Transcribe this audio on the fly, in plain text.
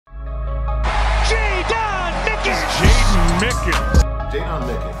Mickens. Jaydon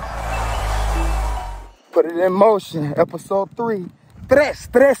Mickens. Put it in motion. Episode 3. Tres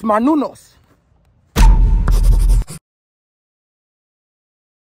manunos.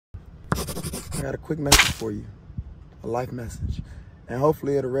 I got a quick message for you. A life message. And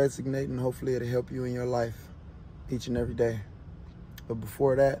hopefully it'll resonate and hopefully it'll help you in your life each and every day. But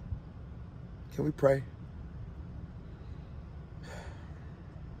before that, can we pray?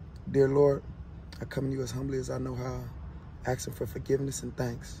 Dear Lord, I come to you as humbly as I know how, asking for forgiveness and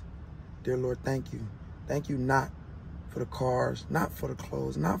thanks. Dear Lord, thank you. Thank you not for the cars, not for the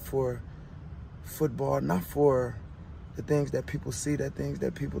clothes, not for football, not for the things that people see, the things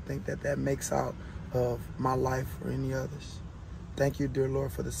that people think that makes out of my life or any others. Thank you, dear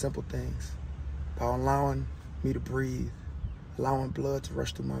Lord, for the simple things, by allowing me to breathe, allowing blood to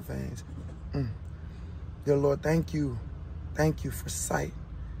rush through my veins. Dear Lord, thank you. Thank you for sight.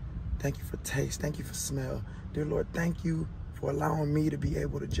 Thank you for taste. Thank you for smell. Dear Lord, thank you for allowing me to be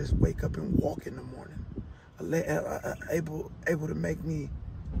able to just wake up and walk in the morning. Able to make me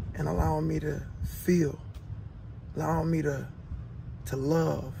and allowing me to feel, allowing me to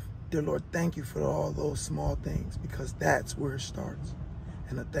love. Dear Lord, thank you for all those small things, because that's where it starts.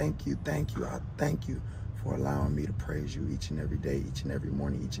 And I thank you, I thank you for allowing me to praise you each and every day, each and every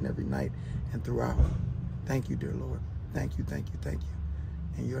morning, each and every night, and throughout. Thank you, dear Lord. Thank you, thank you, thank you.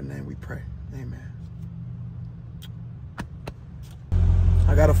 In your name we pray, amen.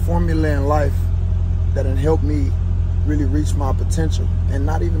 I got a formula in life that'll help me really reach my potential, and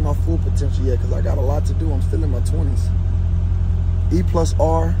not even my full potential yet, because I got a lot to do. I'm still in my 20s. E plus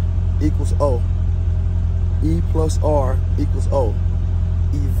R equals O. E plus R equals O.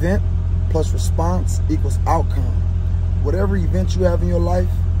 Event plus response equals outcome. Whatever event you have in your life,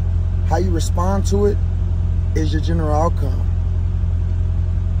 how you respond to it is your general outcome.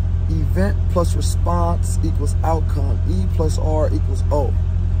 Event plus response equals outcome. E plus R equals O.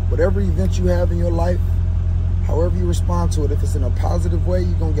 Whatever event you have in your life, however you respond to it, if it's in a positive way,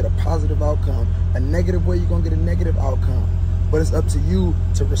 you're going to get a positive outcome. A negative way, you're going to get a negative outcome. But it's up to you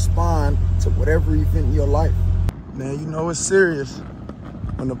to respond to whatever event in your life. Man, you know it's serious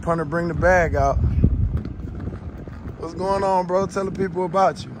when the punter bring the bag out. What's going on, bro? Tell the people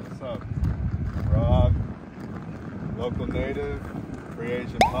about you. What's up? Rob, local native, free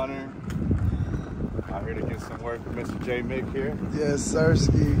agent punter. Out here to get some work with Mr. J. Mick here. Yes,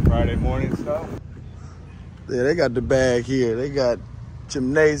 sirski. Friday morning stuff. Yeah, they got the bag here. They got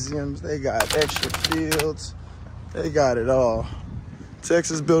gymnasiums. They got extra fields. They got it all.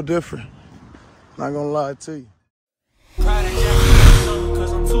 Texas built different. Not gonna lie to you.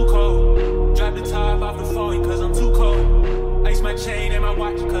 Cause I'm too cold. Drop the top off the phone cause I'm too cold. Ice my chain and my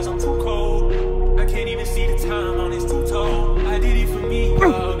watch cause I'm too cold. I can't even see the time on this two-toe. I did it for me,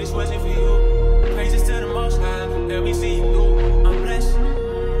 y'all. This wasn't for you. Praises to the Most High. Let me see you do. I'm blessed,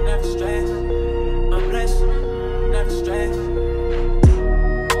 never stressed. I'm blessed, never stressed.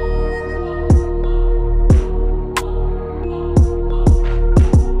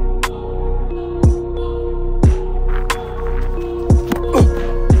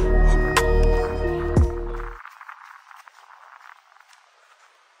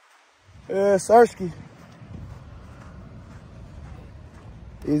 Yeah, Sirski.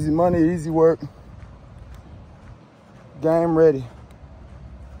 Easy money, easy work. Game ready.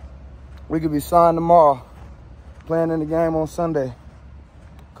 We could be signed tomorrow. Playing in the game on Sunday.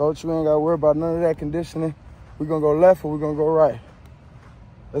 Coach, we ain't got to worry about none of that conditioning. We're going to go left or we're going to go right.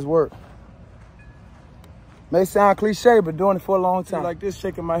 Let's work. May sound cliche, but doing it for a long time. Like this,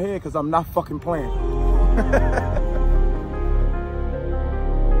 shaking my head because I'm not fucking playing.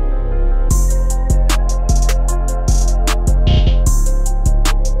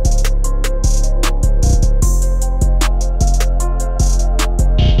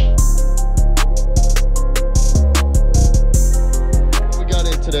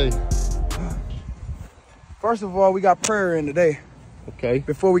 First of all, we got prayer in today. Okay.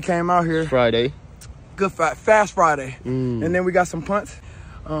 Before we came out here. Friday. Good Fast Friday. And then we got some punts.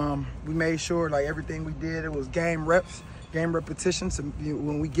 We made sure like everything we did, it was game reps, game repetitions. And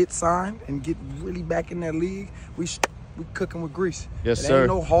when we get signed and get really back in that league, we cooking with grease. Yes, it sir. Ain't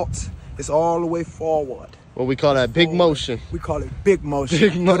no halts. It's all the way forward. Well, we call that big motion. We call it big motion.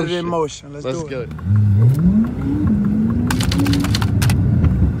 Big motion. Put it in motion. Let's do it. Good.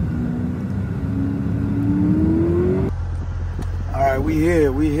 All right, we here.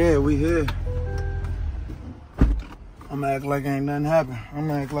 I'm gonna act like ain't nothing happened. I'm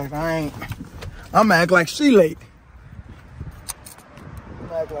gonna act like I'm gonna act like she late. I'm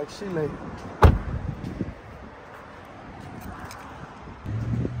gonna act like she late.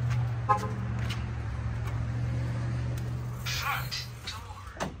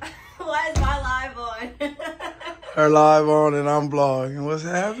 on. Her live on and I'm vlogging. What's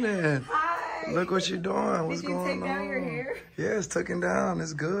happening? Hi. Look what you're doing. What's going on? Did you take down your hair? Yeah, it's tucking down.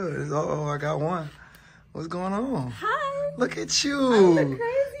 It's good. Uh-oh, I got one. What's going on? Hi. Look at you. I look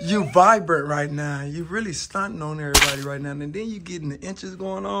crazy. You vibrant right now. You really stunting on everybody right now. And then you getting the inches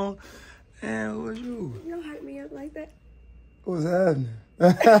going on. Man, who was you? You don't hype me up like that. What's happening?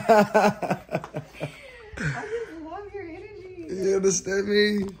 I just love your energy. You understand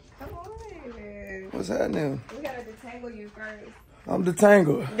me? Come on. What's happening? We gotta detangle you first. I'm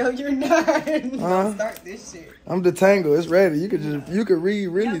detangled. No, you're not. Don't start this shit. I'm detangled. It's ready. You could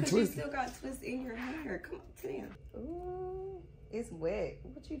really No, twist you it. still got twists in your hair. Come on, Tim. Ooh, it's wet.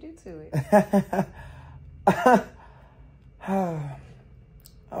 What you do to it? I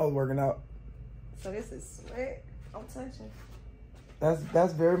was working out. So this is sweat. I'm touching.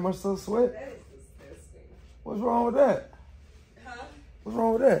 That's very much so sweat. That is disgusting. What's wrong with that? Huh? What's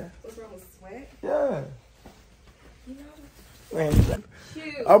wrong with that? What's wrong with sweat? Yeah. You know? Man,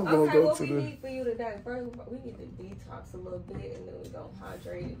 Cute. I'm gonna okay, go what to we the need for you today? First, we need to detox a little bit and then we're gonna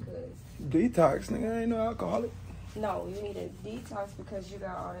hydrate it because detox, nigga. I ain't no alcoholic. no, you need to detox because you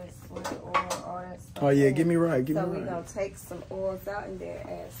got all that sweat oil, all that stuff. Oh yeah, in get me it. right. Get So me we're right. gonna take some oils out and then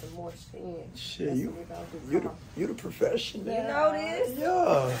add some moisture in. Shit, That's you what we're gonna do. you the professional. You know this?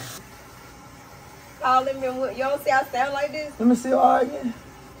 Yeah. All them in what? You don't see I sound like this? Let me see all again.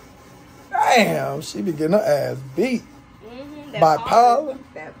 Damn, she be getting her ass beat. Mm-hmm. By pollen.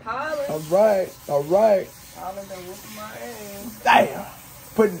 That pollen. All right. Pollen been whooping my ass. Damn.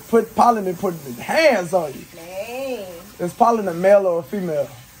 Put pollen and putting his hands on you. Man. Is pollen a male or a female?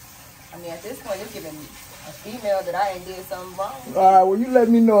 I mean, at this point, it's giving a female that I ain't did something wrong. All right, well, you let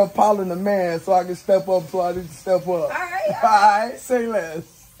me know if pollen a man so I can step up so I need to step up. All right. All right, say less.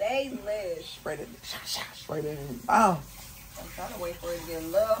 Say less. Straight in. Straight in. Wow. I'm trying to wait for it to get a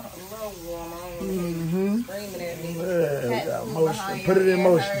little warm. I don't want Mm-hmm. screaming at me. Yeah, Pat got food motion. behind Put it your in ear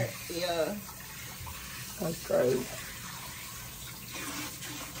motion. hurt. Yeah. That's crazy.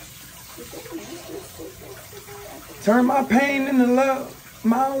 Turn my pain into love.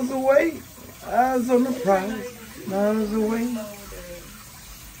 Miles away. Eyes on the prize. Miles away.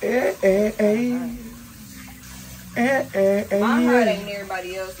 Eh, eh, eh. Eh, eh, eh. My heart ain't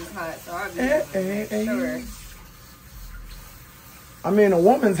everybody else's heart, so I'll be sure. I mean, a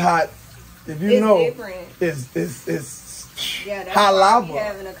woman's hot, if you It's know, different. it's Yeah, that's high why we lava.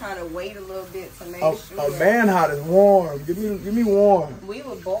 having to kind of wait a little bit to make A sure. man hot is warm. Give me warm. We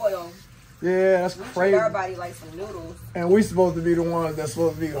would boil. Yeah, that's We treat crazy. everybody like some noodles. And we supposed to be the ones that's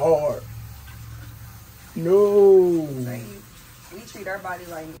supposed to be hard. No. Say, we treat everybody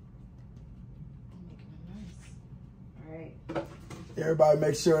like. All right. Everybody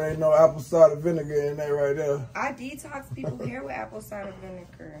make sure there ain't no apple cider vinegar in there right there. I detox people's hair with apple cider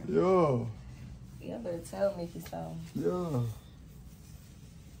vinegar. Yeah. You better tell me if you so. Yeah.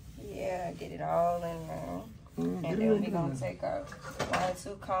 Yeah, get it all in there. And get then it we're in gonna there. take a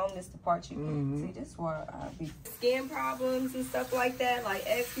 1-2 comb. This the part you can see. This is why I be skin problems and stuff like that, like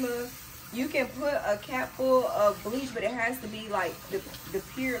eczema. You can put a cap full of bleach, but it has to be like the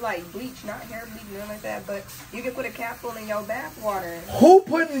pure like bleach, not hair bleach, nothing like that. But you can put a cap full in your bath water. Who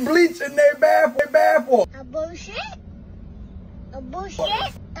putting bleach in their bath water? A bullshit. A bullshit.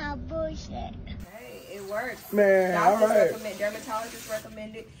 A bullshit. Hey, it works. Man, Doctors all right. recommend, dermatologists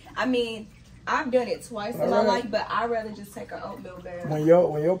recommend it. I mean, I've done it twice in All my right. life, but I'd rather just take an oatmeal bath. When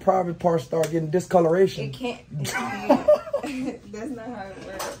your private parts start getting discoloration, It can't. That's not how it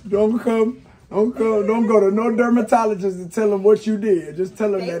works. don't go to no dermatologist and tell them what you did. Just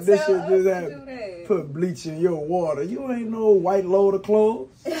tell them They that this tell shit us just to happened. do that. Put bleach in your water. You ain't no white load of clothes.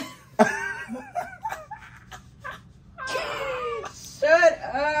 Shut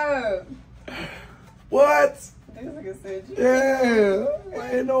up. What? This nigga said you.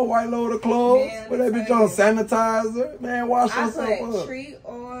 Yeah. Ain't no white load of clothes. Man, What that bitch on sanitizer? Man, wash I yourself put up. tree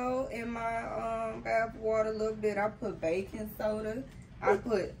oil in my bath water a little bit. I put baking soda. I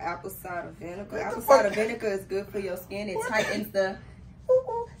put apple cider vinegar. Apple cider vinegar is good for your skin. It tightens the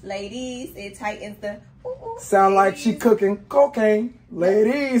ladies. It tightens the Sound like she cooking cocaine.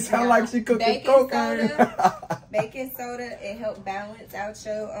 Ladies, sound Yeah. like she cooking Baking cocaine. soda. Baking soda, it helps balance out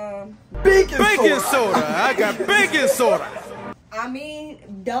your Baking soda. I got baking soda. I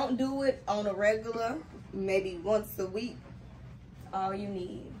mean, don't do it on a regular, maybe once a week. All you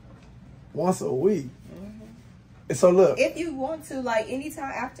need. Once a week. So look. If you want to, like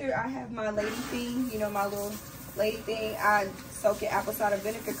anytime after I have my lady thing, you know, my little lady thing, I soak in apple cider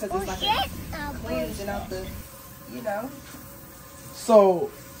vinegar because it's like a cleansing of the, you know.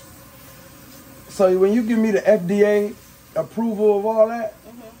 So when you give me the FDA approval of all that,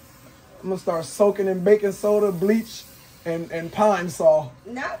 I'm gonna start soaking in baking soda, bleach, and pine saw.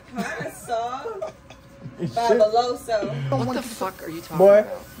 Not pine saw. Fabuloso. What the fuck are you talking Boy,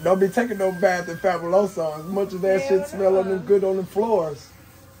 about? don't be taking no bath in Fabuloso as much as that shit smell on them good on the floors.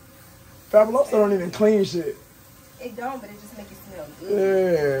 Fabuloso don't even clean shit. It don't, but it just make you smell good.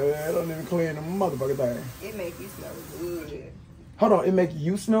 Yeah, it don't even clean the motherfucking thing. It make you smell good. Hold on, it make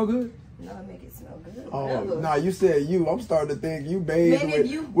you smell good? No, it make it smell good. Oh, nah, you said you. I'm starting to think you bathe Man, with...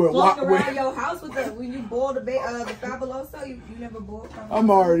 if you with walk around your house with when you boil the Fabuloso, you never boil Fabuloso. I'm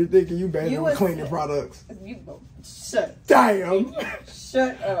already thinking you bathing with cleaning products. Shut. Damn.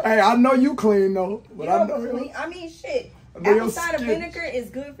 Shut up. Hey, I know you clean though, but You I don't know clean. I mean, shit. know your Apple cider skin. vinegar is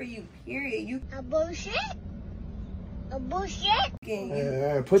good for you. Period. You A bullshit. A bullshit. can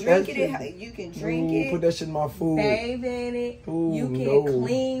Yeah, put drink that it. shit. You can drink Ooh, it. put that shit in my food. Bathe in it. Ooh, You can no.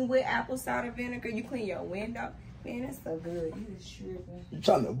 clean with apple cider vinegar. You clean your window. Man, that's so good. You just tripping. You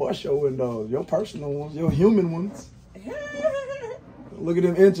trying to bust your windows, your personal ones, your human ones. Look at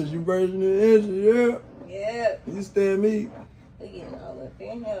them inches. You version the inches, yeah. Yeah. You stand me. We getting all up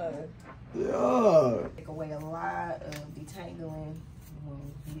in here. Yeah. Take away a lot of detangling when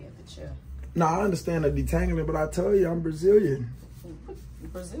you at the chair. Nah, I understand the detangling, but I tell you, I'm Brazilian.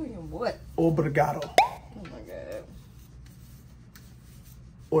 Brazilian what? Obrigado. Oh my god.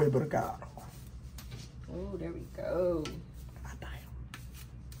 Obrigado. Oh, there we go.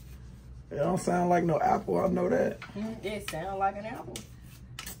 It don't sound like no apple, I know that. It sound like an apple.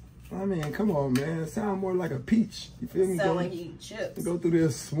 I mean, come on, man. It sound more like a peach. You feel me? Sound like you eating chips. Go through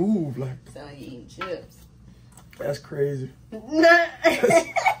this smooth, like. Sound like you eating chips. That's crazy. It's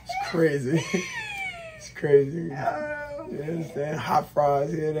It's crazy. It's crazy. Oh, You understand? Hot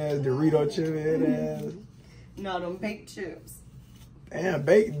fries, here it is. Dorito chip, here it is. no, them baked chips. Damn,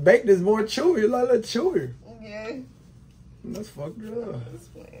 baked is more chewy. It's like a chewy. Yeah. That's fucked up. This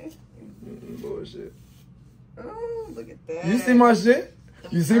way. Bullshit. Oh, look at that. You see my shit?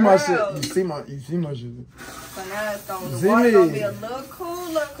 You see my shit? Girl. You see my shit? So now it's going, the See water me. gonna be a little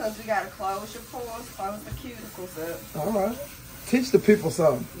cooler because we gotta close your pores, close the cuticles up. All right. Teach the people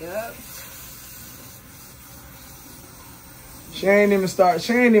something. Yep. She ain't even start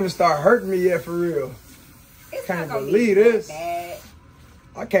hurting me yet for real. It's Can't not gonna believe be this. that bad.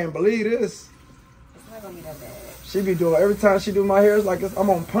 I can't believe this. It's not gonna be that bad. She be doing, every time she do my hair, it's like I'm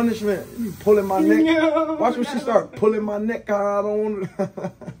on punishment. You be pulling my neck. No, Watch when she start pulling my neck out. I don't want to.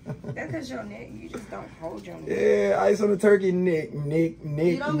 That's because your neck, you just don't hold your neck. Yeah, ice on the turkey, neck,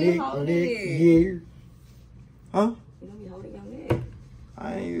 don't be holding it. yeah. Huh? You don't be holding your neck.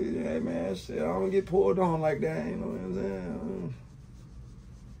 I ain't, hey man, shit, I don't get pulled on like that, you know what I'm saying?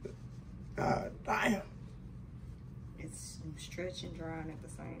 God damn. It's stretch and drying at the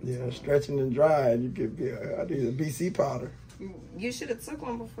same Yeah, time. stretching and drying. You could be, I need a BC powder. You should have took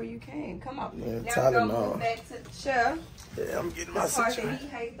one before you came. Come on. Yeah, now we're gonna Tylenol. move back to the chair. Yeah, I'm getting The my part that situation. he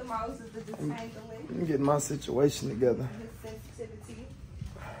hates the most is the detangling, I'm getting my situation together. his sensitivity.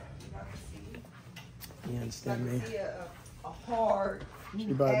 You about to see, You about understand me? to see a hard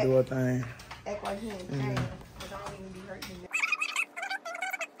She about to do her thing. act like he in pain. But I don't even be hurting him.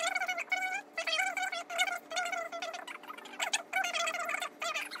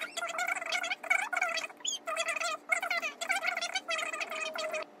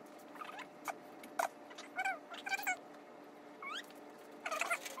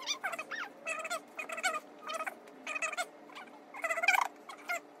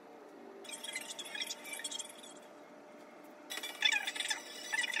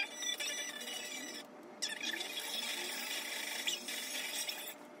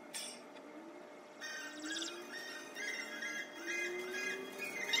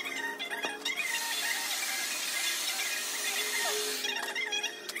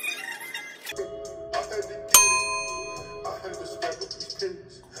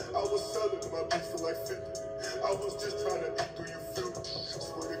 I was selling my beats for like 50. I was just trying to eat, do you feel me?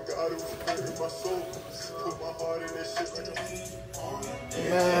 Swear to God, it was hurting my soul. Put my heart in that shit like a...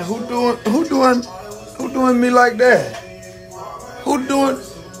 Man, who doing me like that? Who doing?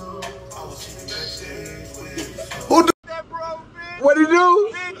 What he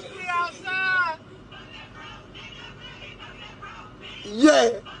do? Yeah.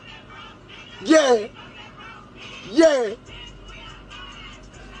 Yeah. Yeah.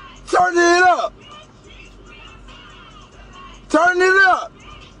 Turn it up. Turn it up.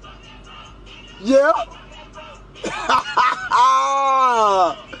 Yeah.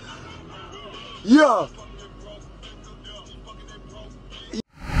 Yeah.